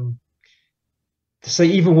to say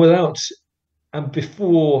even without and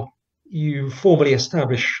before you formally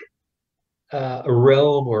establish a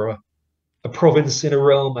realm or a province in a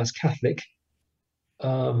realm as Catholic,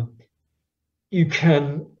 you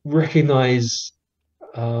can recognize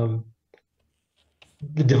the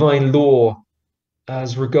divine law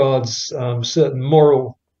as regards certain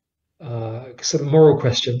moral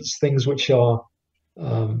questions, things which are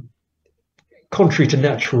contrary to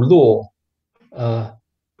natural law,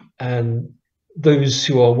 and those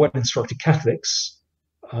who are well-instructed Catholics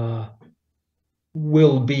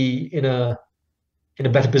will be in a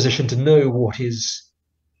better position to know what is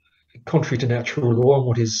contrary to natural law and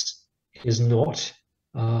what is not,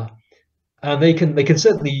 and they can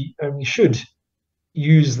certainly and should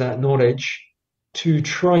use that knowledge to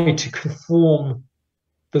try to conform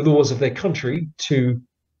the laws of their country to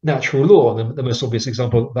natural law. The most obvious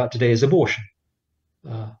example of that today is abortion.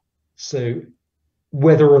 So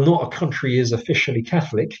whether or not a country is officially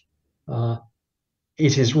Catholic,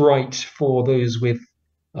 it is right for those with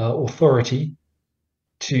authority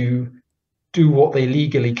to do what they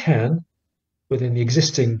legally can within the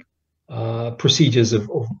existing procedures of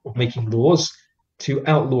making laws to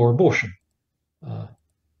outlaw abortion.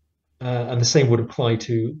 And the same would apply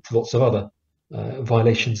to lots of other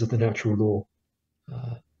violations of the natural law.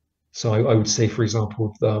 So I would say, for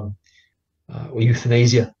example, or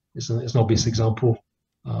euthanasia is an obvious example.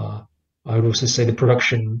 I would also say the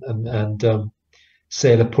production and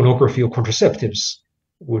sale of pornography or contraceptives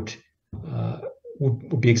would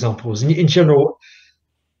be examples. In general,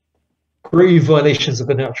 grave violations of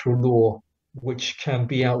the natural law which can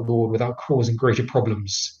be outlawed without causing greater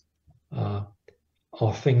problems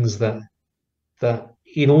are things that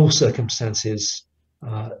in all circumstances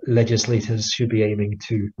legislators should be aiming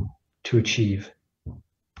to achieve.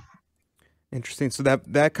 Interesting. So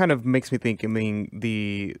that kind of makes me think. I mean,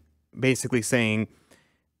 basically saying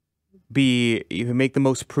you make the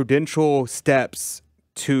most prudential steps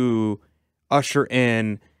to usher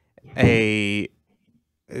in a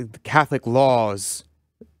Catholic laws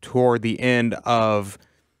toward the end of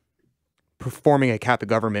performing a Catholic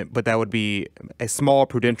government, but that would be a small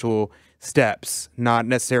prudential steps, not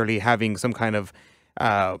necessarily having some kind of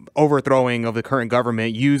overthrowing of the current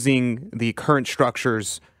government, using the current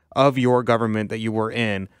structures of your government that you were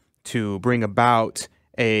in to bring about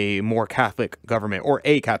a more Catholic government, or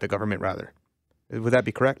a Catholic government rather. Would that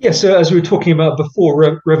be correct? Yes. So as we were talking about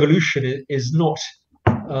before, revolution is not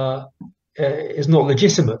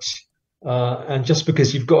legitimate, and just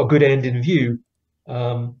because you've got a good end in view,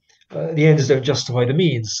 the ends don't justify the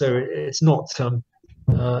means. So it's not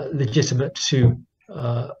legitimate to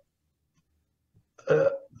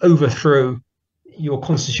overthrow your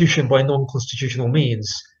constitution by non-constitutional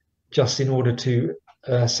means, just in order to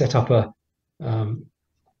set up a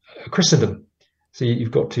Christendom. So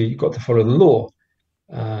you've got to follow the law.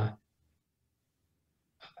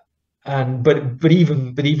 But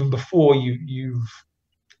even before you've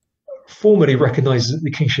formally recognized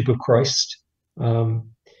the kingship of Christ,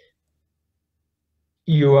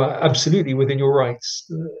 you are absolutely within your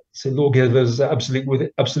rights. So lawgivers are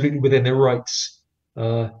absolutely within their rights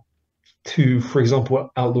to, for example,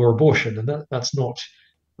 outlaw abortion, and that's not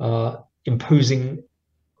imposing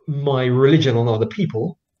my religion on other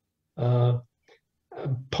people.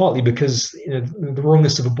 Partly because the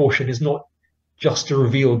wrongness of abortion is not just a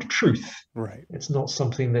revealed truth. Right. It's not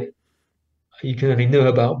something that you can only know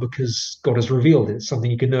about because God has revealed it. It's something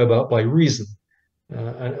you can know about by reason.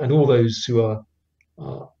 And all those who are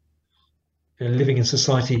living in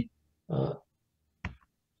society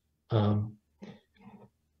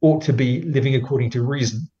ought to be living according to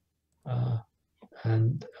reason.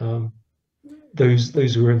 And those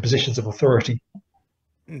who are in positions of authority.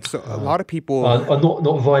 So a lot of people are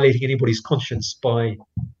not violating anybody's conscience by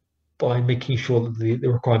making sure that the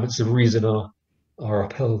requirements of reason are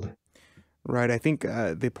upheld. Right. I think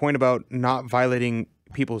the point about not violating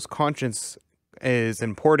people's conscience is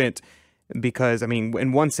important because, I mean,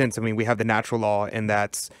 in one sense, I mean, we have the natural law, and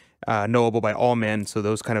that's knowable by all men. So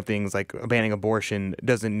those kind of things like banning abortion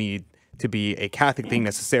doesn't need to be a Catholic thing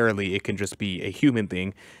necessarily. It can just be a human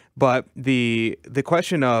thing. But the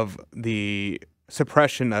question of the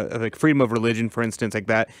suppression of like freedom of religion, for instance, like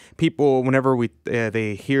that, people, whenever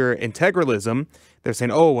they hear integralism, they're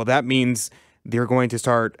saying, oh, well, that means they're going to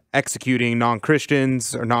start executing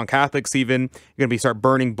non-Christians or non-Catholics even. You're going to start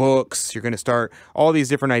burning books. You're going to start, all these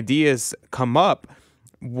different ideas come up.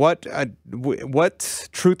 What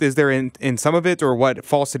truth is there in some of it, or what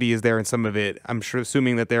falsity is there in some of it? I'm sure,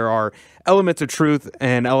 assuming that there are elements of truth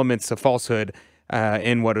and elements of falsehood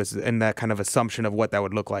in that kind of assumption of what that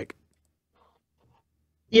would look like.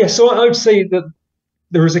 Yeah, so I would say that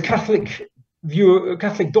there is a Catholic view, a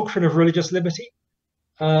Catholic doctrine of religious liberty,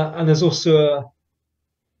 and there's also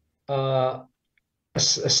a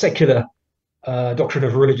secular doctrine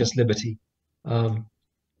of religious liberty.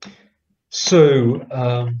 So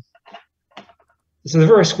the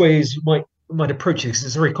various ways you might approach this.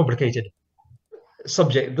 It's a very complicated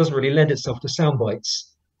subject. It doesn't really lend itself to sound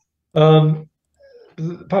bites.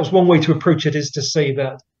 Perhaps one way to approach it is to say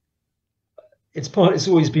that it's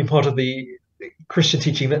always been part of the Christian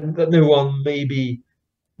teaching that no one may be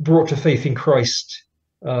brought to faith in Christ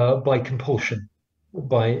by compulsion,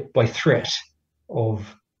 by threat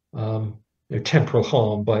of temporal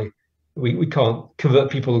harm. We can't convert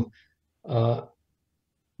people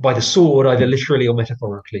by the sword, either literally or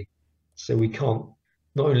metaphorically. So we can't.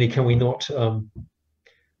 Not only can we not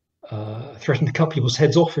threaten to cut people's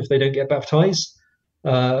heads off if they don't get baptized,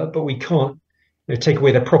 but we can't take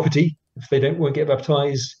away their property if they won't get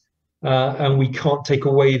baptized, and we can't take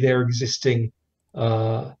away their existing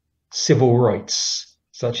civil rights,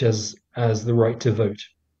 such as the right to vote.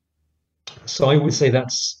 So I would say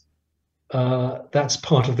that's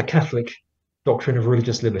part of the Catholic doctrine of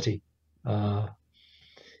religious liberty, and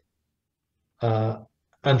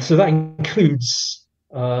so that includes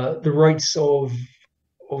the rights of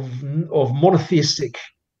monotheistic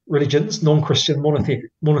religions, non-Christian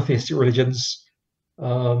monotheistic religions.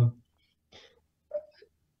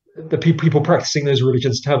 The people practicing those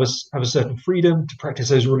religions to have a certain freedom to practice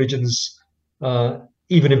those religions,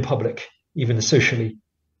 even in public, even socially.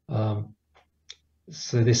 So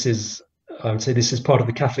this is I would say this is part of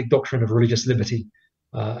the Catholic doctrine of religious liberty,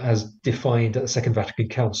 as defined at the Second Vatican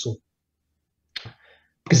Council.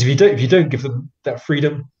 Because if you don't give them that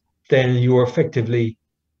freedom, then you are effectively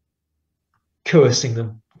coercing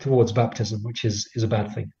them towards baptism, which is a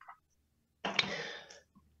bad thing.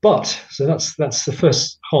 But so that's the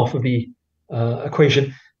first half of the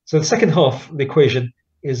equation. So the second half of the equation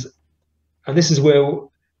is, and this is where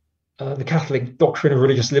the Catholic doctrine of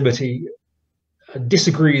religious liberty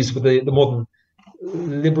disagrees with the modern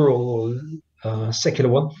liberal or secular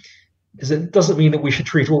one, is that it doesn't mean that we should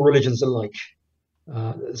treat all religions alike.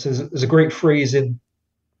 So there's a great phrase in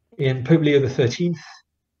Pope Leo XIII,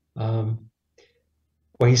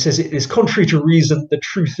 where he says it is contrary to reason that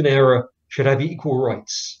truth and error should have equal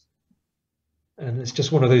rights. And it's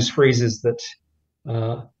just one of those phrases that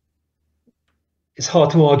it's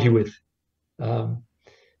hard to argue with. Of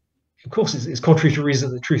course, it's contrary to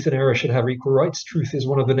reason that truth and error should have equal rights. Truth is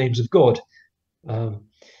one of the names of God. So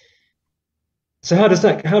how does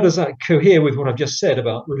that cohere with what I've just said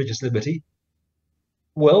about religious liberty?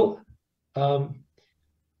 Well,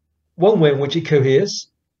 one way in which it coheres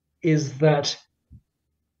is that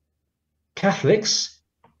Catholics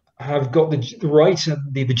have got the right and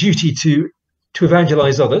the duty to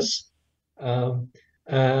evangelize others, and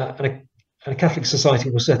a Catholic society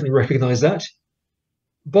will certainly recognize that.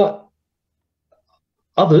 But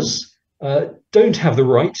others don't have the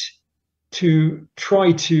right to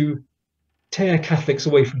try to tear Catholics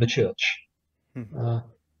away from the church.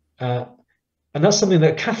 And that's something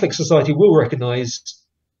that Catholic society will recognize,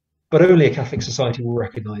 but only a Catholic society will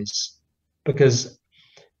recognize. Because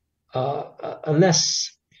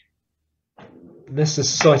unless the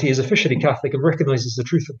society is officially Catholic and recognizes the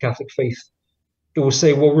truth of Catholic faith, it will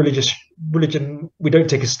say, well, religion, we don't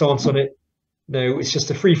take a stance on it. No, it's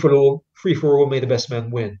just a free for all, may the best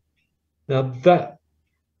man win. Now that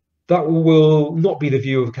will not be the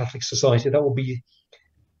view of a Catholic society. That will be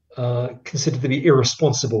considered to be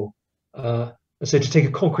irresponsible. And so, to take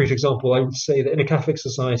a concrete example, I would say that in a Catholic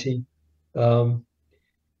society,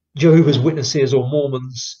 Jehovah's Witnesses or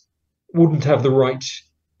Mormons wouldn't have the right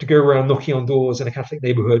to go around knocking on doors in a Catholic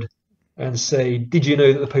neighborhood and say, "Did you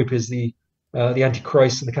know that the Pope is the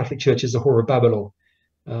Antichrist and the Catholic Church is the whore of Babylon?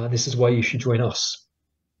 This is why you should join us."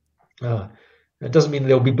 It doesn't mean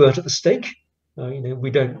they'll be burnt at the stake. We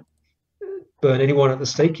don't burn anyone at the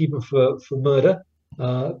stake, even for murder.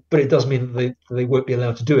 But it does mean that they won't be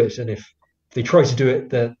allowed to do it. And if they try to do it,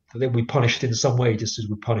 they'll be punished in some way, just as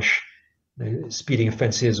we punish speeding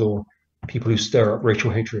offences or people who stir up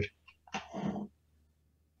racial hatred.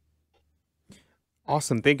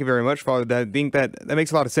 Awesome. Thank you very much, Father. I think that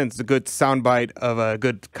makes a lot of sense. It's a good soundbite of a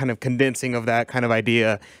good kind of condensing of that kind of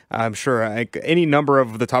idea. I'm sure any number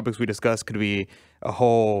of the topics we discussed could be a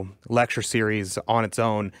whole lecture series on its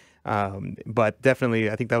own. But definitely,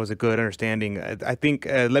 I think that was a good understanding. I think,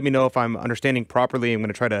 let me know if I'm understanding properly. I'm going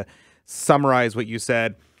to try to summarize what you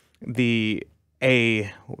said. By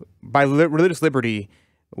religious liberty,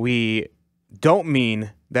 we don't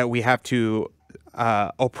mean that we have to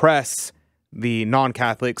oppress the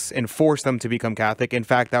non-Catholics and force them to become Catholic. In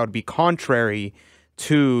fact, that would be contrary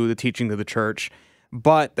to the teaching of the church.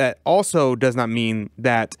 But that also does not mean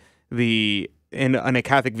that in a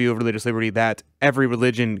Catholic view of religious liberty, that every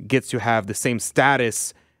religion gets to have the same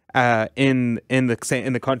status in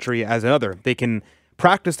the country as another. They can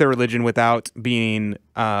practice their religion without being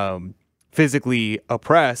physically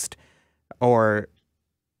oppressed or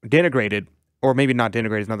denigrated, or maybe not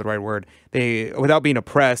denigrated is not the right word. Without being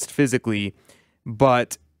oppressed physically,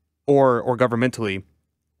 or governmentally,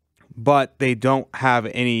 but they don't have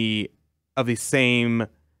any of the same.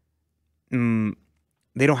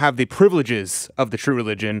 They don't have the privileges of the true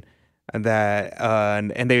religion, and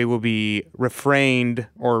they will be refrained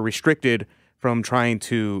or restricted from trying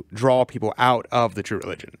to draw people out of the true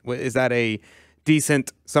religion. Is that a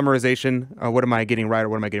decent summarization? What am I getting right, or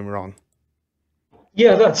what am I getting wrong?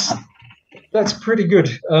 Yeah, that's pretty good.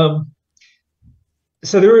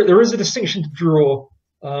 So there is a distinction to draw,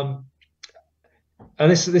 and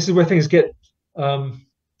this is where things get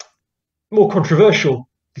more controversial.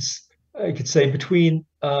 I could say between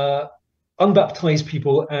unbaptized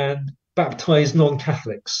people and baptized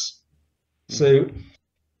non-Catholics. So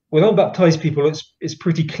with unbaptized people, it's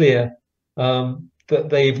pretty clear that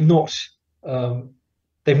they've not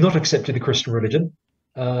accepted the Christian religion,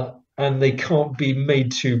 and they can't be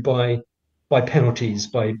made to by penalties,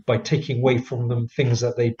 by taking away from them things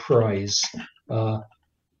that they prize,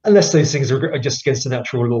 unless those things are just against the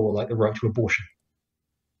natural law, like the right to abortion.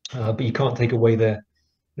 But you can't take away their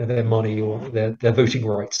money or their voting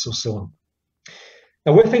rights or so on.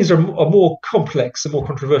 Now, where things are more complex and more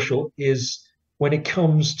controversial is when it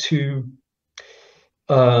comes to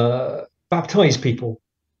baptize people,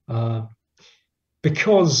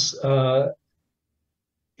 because the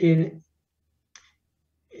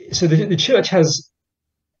church has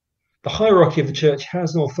the hierarchy of the church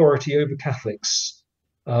has an authority over Catholics,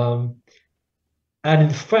 and in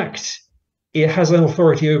fact, it has an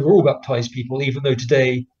authority over all baptized people, even though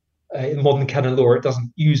today, in modern canon law, it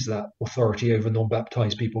doesn't use that authority over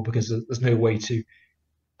non-baptized people because there's no way to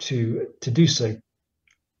do so.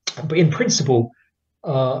 But in principle,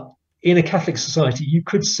 in a Catholic society, you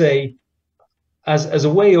could say, as a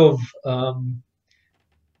way of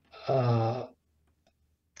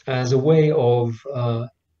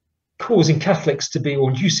causing Catholics to be, or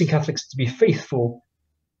inducing Catholics to be faithful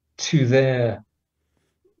to their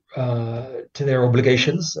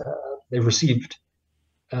obligations they've received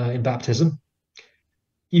in baptism.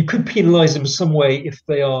 You could penalize them in some way if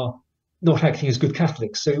they are not acting as good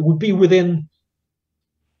Catholics. So it would be within.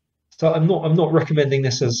 So I'm not recommending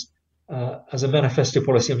this as a manifesto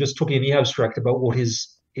policy. I'm just talking in the abstract about what is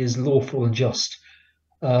lawful and just.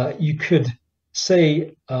 You could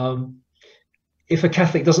say, if a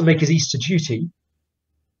Catholic doesn't make his Easter duty,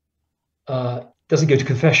 doesn't go to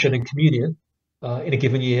confession and communion in a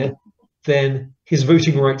given year, then his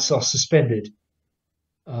voting rights are suspended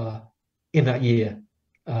in that year,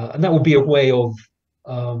 and that would be a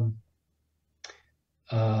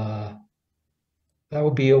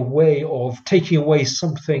way of taking away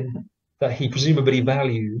something that he presumably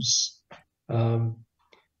values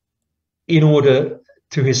in order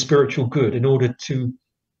to his spiritual good, in order to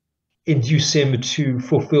induce him to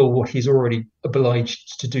fulfill what he's already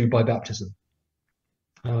obliged to do by baptism.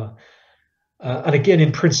 And again,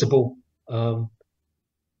 in principle,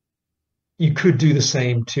 you could do the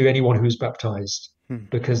same to anyone who is baptized,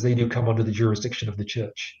 because they do come under the jurisdiction of the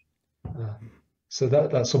church. So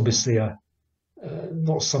that's obviously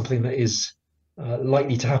not something that is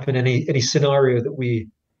likely to happen in any scenario that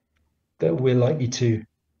we're likely to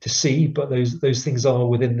see. But those things are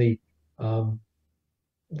within the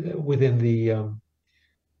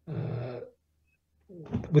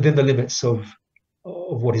limits of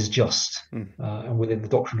what is just, and within the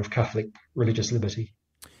doctrine of Catholic religious liberty.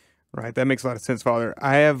 Right, that makes a lot of sense, Father.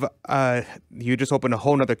 I have you just opened a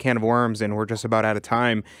whole nother can of worms, and we're just about out of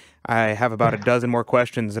time. I have about a dozen more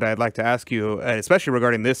questions that I'd like to ask you, especially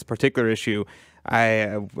regarding this particular issue.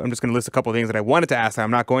 I'm just going to list a couple of things that I wanted to ask.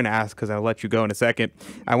 I'm not going to ask because I'll let you go in a second.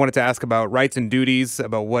 I wanted to ask about rights and duties,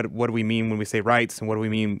 about what do we mean when we say rights, and what do we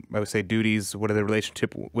mean when we say duties? What are the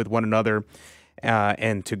relationship with one another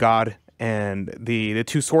and to God? And the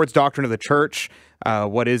two swords doctrine of the church,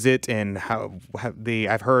 what is it, and how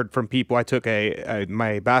I've heard from people. I took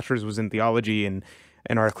my bachelor's was in theology, and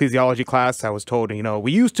in our ecclesiology class, I was told,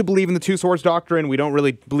 we used to believe in the two swords doctrine. We don't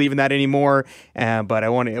really believe in that anymore. But I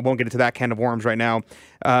won't get into that can of worms right now.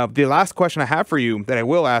 The last question I have for you that I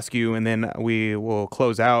will ask you, and then we will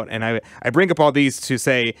close out. And I bring up all these to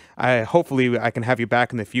say, hopefully I can have you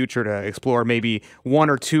back in the future to explore maybe one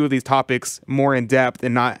or two of these topics more in depth,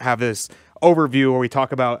 and not have this overview where we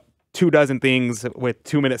talk about 24 things with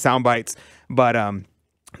 2-minute sound bites. But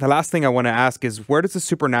the last thing I want to ask is, where does the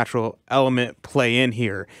supernatural element play in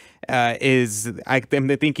here? I'm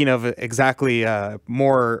thinking of exactly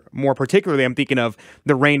more particularly, I'm thinking of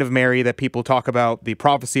the reign of Mary that people talk about, the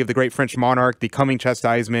prophecy of the great French monarch, the coming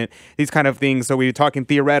chastisement, these kind of things. So we're talking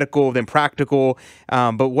theoretical, then practical.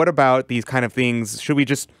 But what about these kind of things? Should we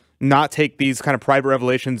just not take these kind of private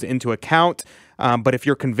revelations into account? But if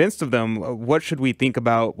you're convinced of them, what should we think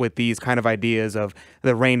about with these kind of ideas of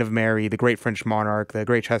the reign of Mary, the great French monarch, the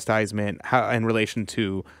great chastisement, in relation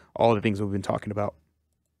to all the things we've been talking about?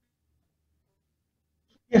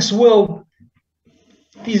 Yes, well,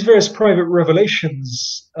 these various private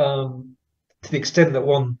revelations, to the extent that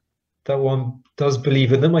one does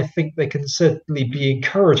believe in them, I think they can certainly be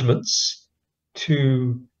encouragements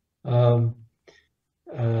to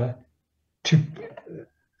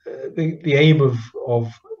the aim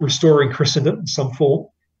of restoring Christendom in some form,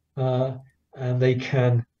 and they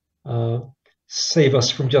can save us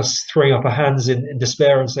from just throwing up our hands in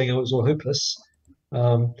despair and saying, "Oh, it's all hopeless."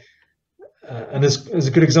 And there's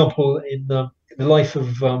a good example in the life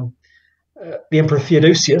of the Emperor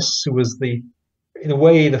Theodosius, who was in a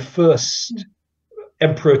way, the first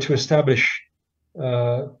emperor to establish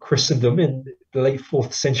Christendom in the late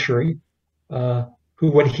 4th century,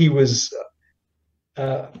 who, when he was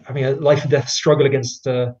having a life and death struggle against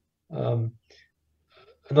another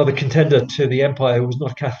contender to the empire who was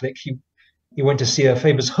not Catholic, he went to see a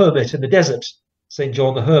famous hermit in the desert, St.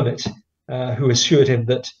 John the Hermit, who assured him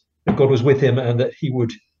that that God was with him and that he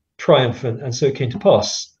would triumph, and so it came to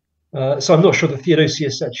pass. So I'm not sure that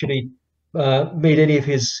Theodosius actually made any of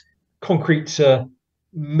his concrete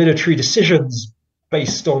military decisions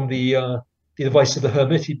based on the advice of the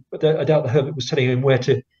hermit. I doubt the hermit was telling him where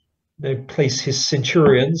to place his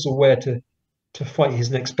centurions or where to fight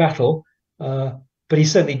his next battle. But he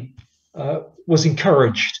certainly was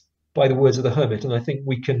encouraged by the words of the hermit, and I think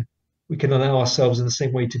we can allow ourselves in the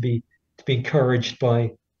same way to be encouraged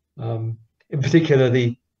by, in particular,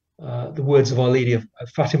 the words of Our Lady of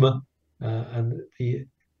Fatima, and the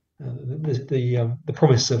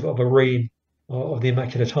promise of a reign of the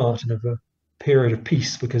Immaculate Heart and of a period of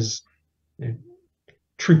peace, because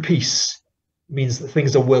true peace means that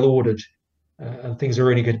things are well ordered, and things are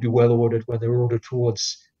only going to be well ordered when they're ordered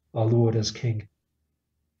towards our Lord as King.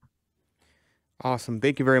 Awesome.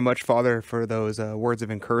 Thank you very much, Father, for those words of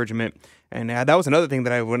encouragement. And that was another thing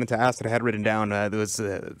that I wanted to ask that I had written down. There was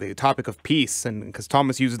the topic of peace, and because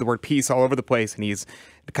Thomas uses the word peace all over the place, and he's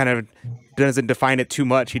kind of doesn't define it too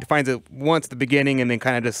much. He defines it once at the beginning, and then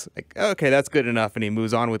kind of just like, okay, that's good enough, and he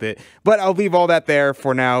moves on with it. But I'll leave all that there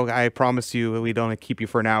for now. I promise you we don't keep you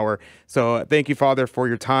for an hour. So thank you, Father, for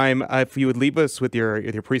your time. If you would leave us with your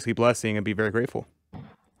priestly blessing, I'd be very grateful.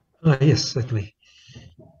 Yes, certainly.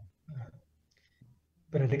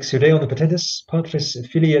 Benedictio Dei omnipotentis, Patris et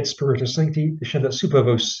Filii et Spiritus Sancti, descendat super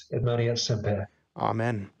vos et maneat semper.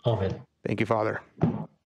 Amen. Amen. Thank you, Father.